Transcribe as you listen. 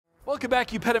Welcome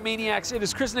back, you Petamaniacs. It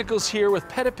is Chris Nichols here with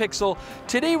PetaPixel.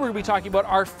 Today we're going to be talking about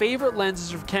our favorite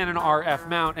lenses for Canon RF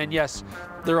mount, and yes,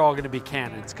 they're all going to be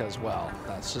Canons because, well,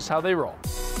 that's just how they roll.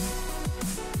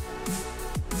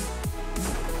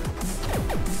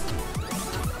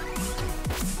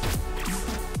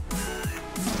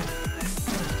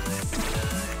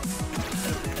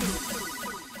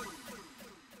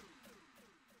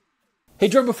 Hey,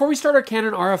 Jordan, before we start our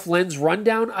Canon RF lens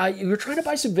rundown, you were trying to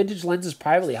buy some vintage lenses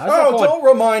privately. How's that going? Don't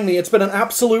remind me. It's been an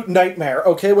absolute nightmare,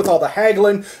 okay, with all the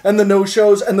haggling and the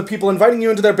no-shows and the people inviting you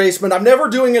into their basement. I'm never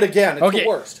doing it again. It's the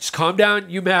worst. Just calm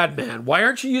down, you madman. Why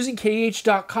aren't you using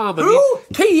KEH.com? Who?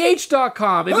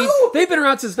 KEH.com. I mean, Who? they've been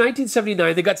around since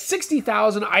 1979. They got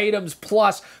 60,000 items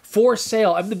plus for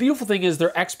sale. I mean, the beautiful thing is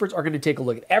their experts are going to take a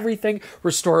look at everything,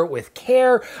 restore it with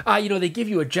care. You know, they give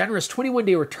you a generous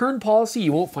 21-day return policy.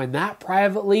 You won't find that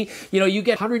privately. You know, you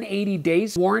get 180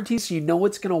 days warranty, so you know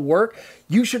it's going to work.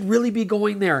 You should really be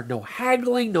going there. No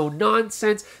haggling, no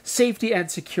nonsense, safety and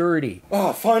security.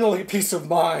 Oh, finally, peace of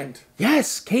mind.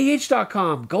 Yes,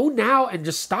 KH.com. Go now and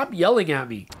just stop yelling at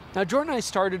me. Now, Jordan and I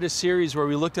started a series where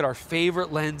we looked at our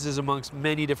favorite lenses amongst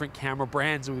many different camera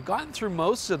brands, and we've gotten through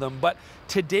most of them, but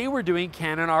today we're doing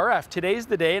Canon RF. Today's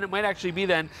the day, and it might actually be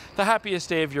then the happiest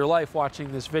day of your life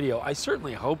watching this video. I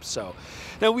certainly hope so.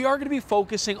 Now, we are going to be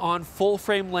focusing on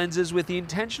full-frame lenses with the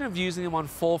intention of using them on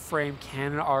full-frame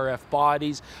Canon RF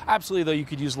bodies. Absolutely, though, you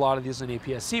could use a lot of these on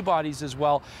APS-C bodies as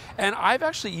well, and I've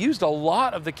actually used a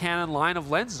lot of the Canon line of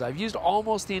lenses. I've used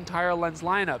almost the entire lens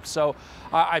lineup, so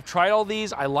I've tried all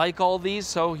these. I like all these,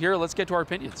 so here, let's get to our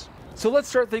opinions. So let's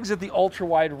start things at the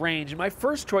ultra-wide range. And my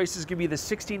first choice is going to be the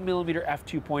 16mm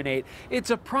f2.8. It's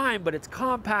a prime, but it's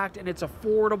compact and it's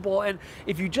affordable. And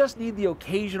if you just need the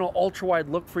occasional ultra-wide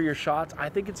look for your shots, I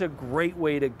think it's a great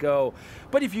way to go.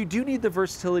 But if you do need the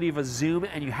versatility of a zoom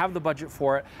and you have the budget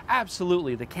for it,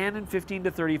 absolutely, the Canon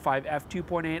 15-35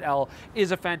 f2.8 L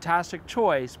is a fantastic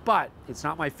choice, but it's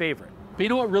not my favorite. But you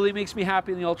know what really makes me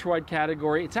happy in the ultra-wide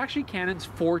category? It's actually Canon's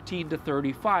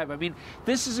 14-35. I mean,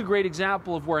 this is a great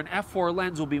example of where an f4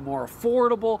 lens will be more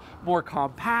affordable, more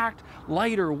compact,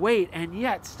 lighter weight, and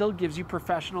yet still gives you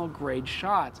professional grade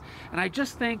shots. And I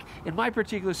just think in my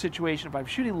particular situation, if I'm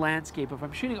shooting landscape, if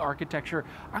I'm shooting architecture,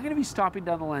 I'm gonna be stopping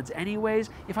down the lens anyways.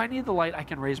 If I need the light, I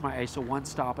can raise my ISO one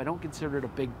stop. I don't consider it a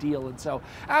big deal. And so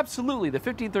absolutely, the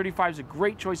 15-35 is a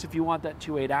great choice if you want that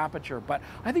 2.8 aperture. But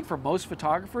I think for most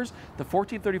photographers, the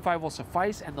 14-35 will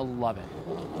suffice and they'll love it.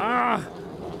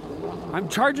 I'm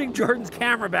charging Jordan's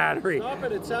camera battery. Stop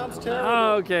it, it sounds terrible.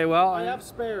 Oh, okay, well. I have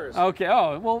spares. Okay,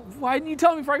 oh, well, why didn't you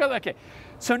tell me before I got that? Okay.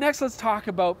 So next, let's talk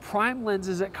about prime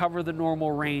lenses that cover the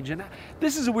normal range. And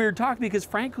this is a weird talk because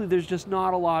frankly, there's just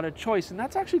not a lot of choice, and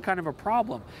that's actually kind of a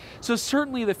problem. So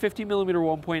certainly the 50mm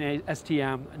 1.8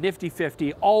 STM, nifty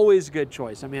 50, always a good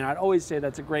choice. I mean, I'd always say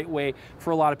that's a great way for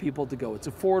a lot of people to go. It's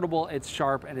affordable, it's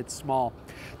sharp, and it's small.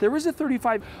 There is a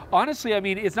 35. Honestly, I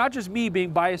mean, it's not just me being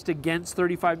biased against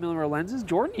 35mm lenses.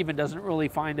 Jordan even doesn't really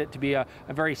find it to be a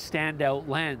very standout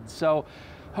lens. So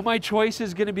my choice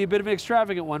is going to be a bit of an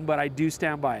extravagant one, but I do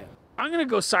stand by it. I'm going to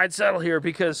go side saddle here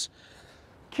because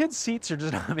kids' seats are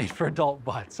just not made for adult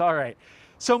butts. All right.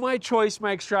 So my choice,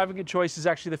 my extravagant choice, is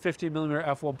actually the 15mm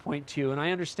f1.2, and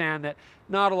I understand that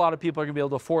not a lot of people are going to be able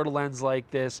to afford a lens like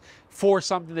this for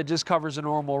something that just covers a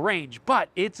normal range, but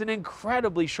it's an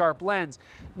incredibly sharp lens.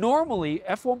 Normally,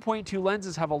 f1.2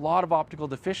 lenses have a lot of optical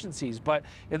deficiencies, but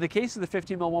in the case of the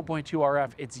 15mm 1.2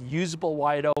 RF, it's usable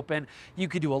wide open. You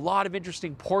could do a lot of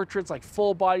interesting portraits, like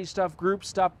full body stuff, group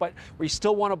stuff, but where you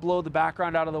still want to blow the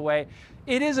background out of the way.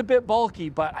 It is a bit bulky,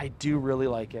 but I do really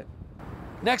like it.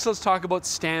 Next, let's talk about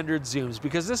standard zooms,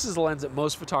 because this is a lens that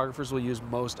most photographers will use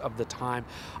most of the time.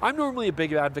 I'm normally a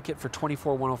big advocate for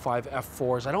 24-105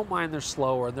 f4s. I don't mind they're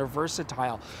slower and they're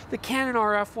versatile. The Canon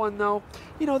RF one though,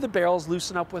 you know, the barrels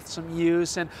loosen up with some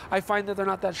use, and I find that they're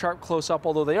not that sharp close up,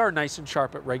 although they are nice and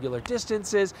sharp at regular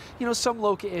distances. You know, some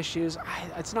Loca issues,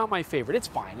 it's not my favorite. It's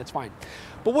fine, it's fine.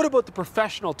 But what about the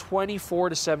professional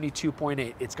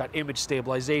 24-72.8? It's got image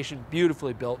stabilization,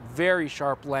 beautifully built, very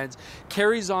sharp lens,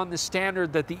 carries on the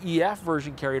standard that the EF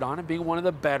version carried on, and being one of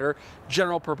the better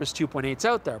general purpose 2.8s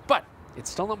out there. But it's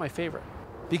still not my favorite,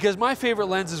 because my favorite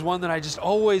lens is one that I just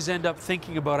always end up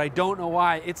thinking about. I don't know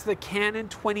why. It's the Canon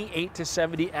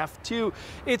 28-70 f2.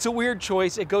 It's a weird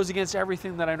choice. It goes against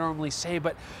everything that I normally say,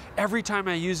 but every time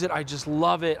I use it, I just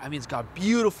love it. I mean, it's got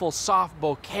beautiful soft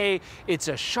bokeh. It's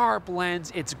a sharp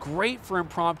lens. It's great for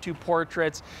impromptu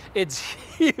portraits. It's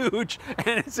huge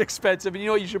and it's expensive. And you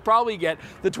know, you should probably get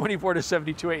the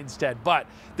 24-72.8 instead, but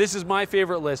this is my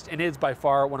favorite list, and it's by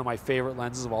far one of my favorite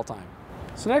lenses of all time.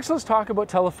 So next let's talk about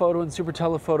telephoto and super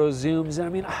telephoto zooms. And I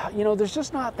mean, you know, there's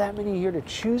just not that many here to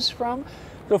choose from.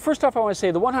 So first off, I want to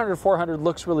say the 100-400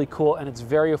 looks really cool and it's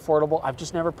very affordable. I've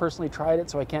just never personally tried it,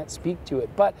 so I can't speak to it.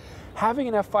 But having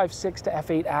an f5.6 to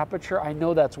f8 aperture, I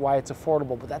know that's why it's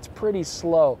affordable, but that's pretty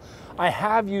slow. I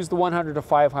have used the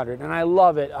 100-500 and I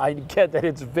love it. I get that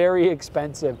it's very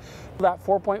expensive. That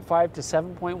 4.5 to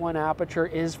 7.1 aperture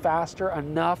is faster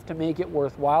enough to make it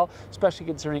worthwhile, especially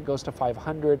considering it goes to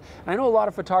 500. And I know a lot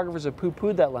of photographers have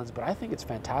poo-pooed that lens, but I think it's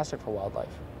fantastic for wildlife.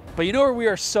 But you know where we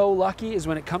are so lucky is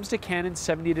when it comes to Canon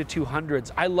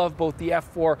 70-200s. I love both the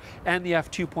f4 and the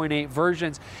f2.8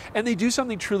 versions, and they do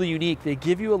something truly unique. They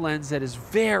give you a lens that is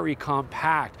very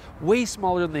compact, way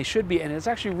smaller than they should be, and it's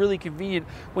actually really convenient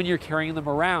when you're carrying them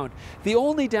around. The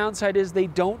only downside is they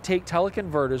don't take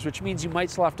teleconverters, which means you might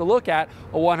still have to look at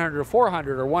a 100-400 or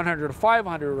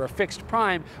 100-500 or a fixed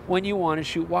prime when you want to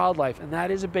shoot wildlife, and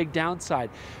that is a big downside.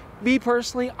 Me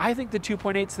personally, I think the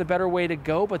 2.8 is the better way to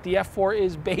go, but the f4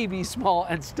 is baby small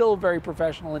and still very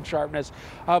professional in sharpness.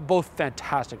 Both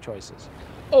fantastic choices.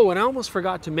 Oh, and I almost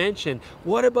forgot to mention,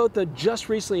 what about the just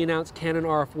recently announced Canon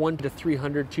RF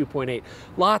 1-300 2.8?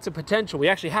 Lots of potential. We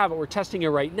actually have it. We're testing it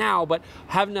right now, but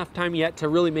haven't enough time yet to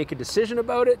really make a decision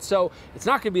about it. So it's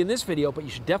not going to be in this video, but you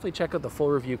should definitely check out the full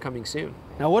review coming soon.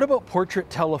 Now, what about portrait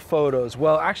telephotos?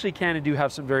 Well, actually, Canon do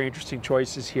have some very interesting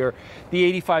choices here.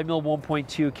 The 85mm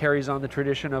 1.2 carries on the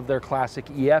tradition of their classic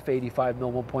EF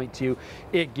 85mm 1.2.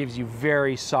 It gives you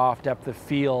very soft depth of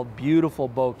field, beautiful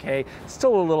bokeh,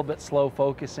 still a little bit slow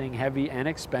focusing, heavy and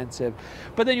expensive.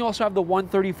 But then you also have the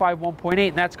 135 1.8,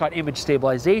 and that's got image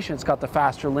stabilization. It's got the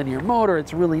faster linear motor.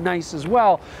 It's really nice as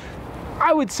well.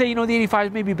 I would say, you know, the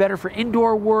 85 may be better for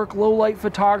indoor work, low light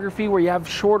photography, where you have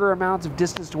shorter amounts of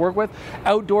distance to work with.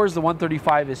 Outdoors, the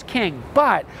 135 is king.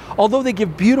 But although they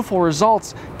give beautiful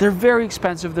results, they're very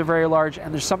expensive, they're very large,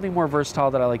 and there's something more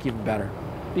versatile that I like even better.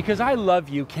 Because I love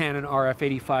you, Canon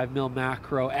RF 85mm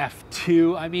macro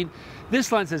f2. I mean,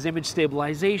 this lens has image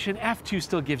stabilization. f2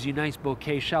 still gives you nice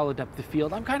bokeh, shallow depth of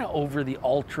field. I'm kind of over the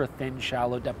ultra thin,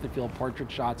 shallow depth of field portrait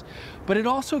shots, but it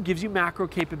also gives you macro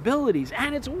capabilities,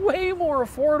 and it's way more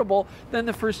affordable than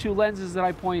the first two lenses that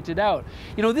I pointed out.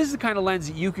 You know, this is the kind of lens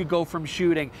that you could go from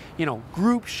shooting, you know,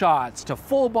 group shots to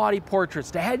full body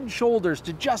portraits to head and shoulders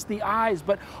to just the eyes,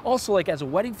 but also like as a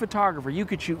wedding photographer, you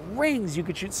could shoot rings, you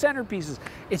could shoot centerpieces.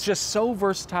 It's just so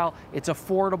versatile, it's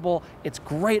affordable, it's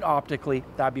great optically.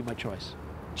 That'd be my choice.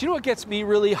 Do you know what gets me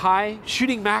really high?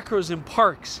 Shooting macros in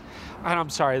parks. And I'm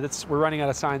sorry, we're running out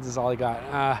of signs is all I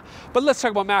got. But let's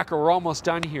talk about macro, we're almost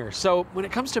done here. So when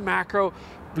it comes to macro,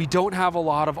 we don't have a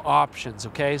lot of options,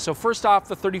 okay? So first off,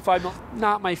 the 35mm,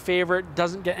 not my favorite,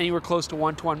 doesn't get anywhere close to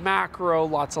 1-to-1 macro,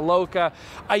 lots of Loca.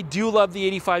 I do love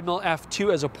the 85mm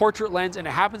f2 as a portrait lens, and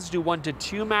it happens to do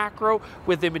 1-to-2 macro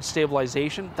with image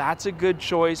stabilization. That's a good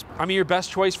choice. I mean, your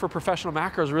best choice for professional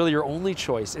macro is really your only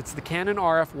choice. It's the Canon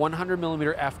RF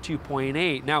 100mm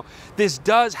f2.8. Now, this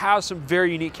does have some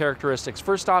very unique characteristics.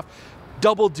 First off,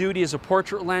 double duty as a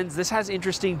portrait lens. This has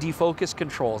interesting defocus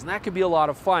controls, and that could be a lot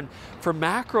of fun. For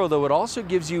macro, though, it also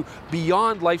gives you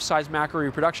beyond life-size macro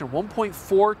reproduction,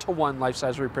 1.4-to-1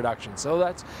 life-size reproduction. So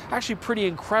that's actually pretty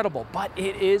incredible, but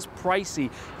it is pricey.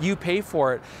 You pay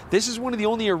for it. This is one of the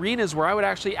only arenas where I would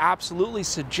actually absolutely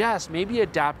suggest maybe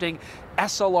adapting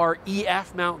SLR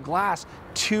EF mount glass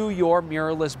to your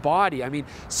mirrorless body. I mean,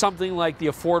 something like the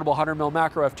affordable 100mm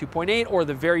macro f2.8 or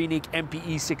the very unique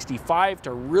MPE 65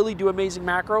 to really do amazing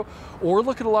macro, or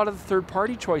look at a lot of the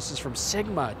third-party choices from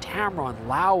Sigma, Tamron,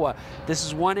 Laowa. This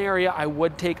is one area I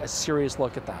would take a serious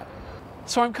look at that.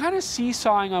 So I'm kind of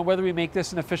seesawing on whether we make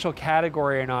this an official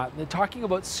category or not. They're talking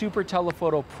about super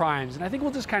telephoto primes, and I think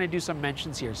we'll just kind of do some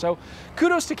mentions here. So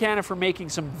kudos to Canon for making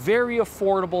some very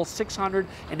affordable 600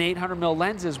 and 800mm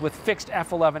lenses with fixed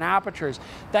f11 apertures.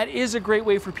 That is a great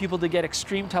way for people to get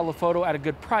extreme telephoto at a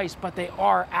good price, but they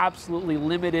are absolutely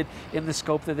limited in the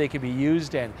scope that they can be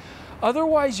used in.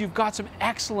 Otherwise, you've got some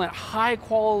excellent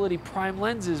high-quality prime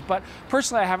lenses, but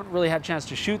personally, I haven't really had a chance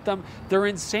to shoot them. They're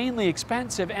insanely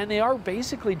expensive, and they are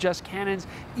basically just Canon's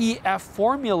EF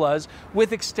formulas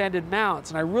with extended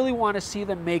mounts. And I really want to see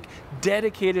them make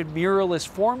dedicated mirrorless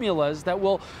formulas that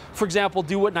will, for example,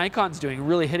 do what Nikon's doing,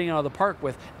 really hitting it out of the park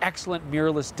with excellent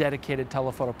mirrorless dedicated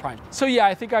telephoto primes. So yeah,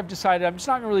 I think I've decided I'm just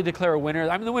not going to really declare a winner.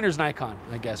 I mean, the winner's Nikon,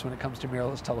 I guess, when it comes to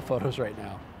mirrorless telephotos right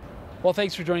now. Well,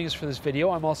 thanks for joining us for this video.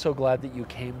 I'm also glad that you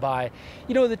came by.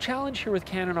 You know, the challenge here with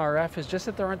Canon RF is just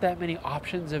that there aren't that many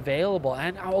options available.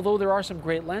 And although there are some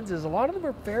great lenses, a lot of them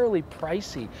are fairly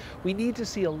pricey. We need to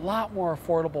see a lot more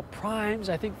affordable primes.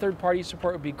 I think third-party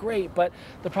support would be great, but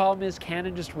the problem is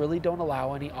Canon just really don't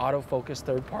allow any autofocus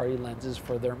third-party lenses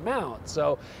for their mount.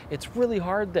 So it's really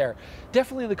hard there.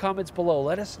 Definitely in the comments below,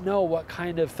 let us know what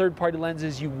kind of third-party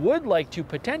lenses you would like to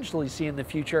potentially see in the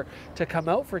future to come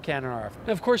out for Canon RF. And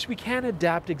of course, we can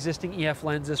adapt existing EF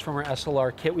lenses from our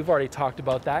SLR kit. We've already talked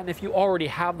about that. And if you already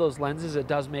have those lenses, it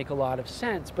does make a lot of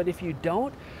sense. But if you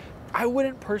don't, I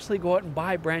wouldn't personally go out and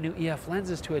buy brand new EF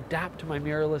lenses to adapt to my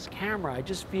mirrorless camera. I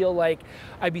just feel like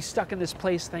I'd be stuck in this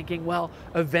place thinking, well,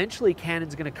 eventually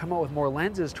Canon's gonna come out with more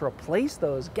lenses to replace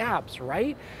those gaps,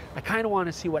 right? I kind of want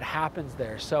to see what happens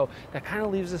there. So that kind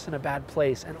of leaves us in a bad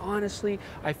place. And honestly,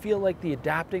 I feel like the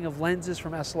adapting of lenses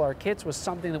from SLR kits was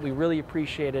something that we really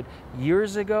appreciated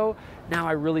years ago. Now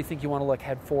I really think you want to look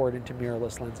head forward into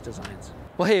mirrorless lens designs.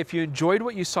 Well, hey, if you enjoyed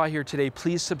what you saw here today,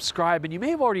 please subscribe. And you may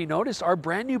have already noticed our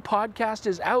brand new podcast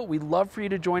is out. We'd love for you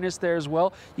to join us there as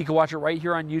well. You can watch it right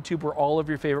here on YouTube or all of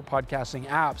your favorite podcasting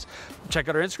apps. Check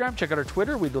out our Instagram, check out our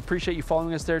Twitter. We'd appreciate you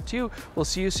following us there too. We'll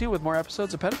see you soon with more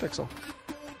episodes of PetaPixel.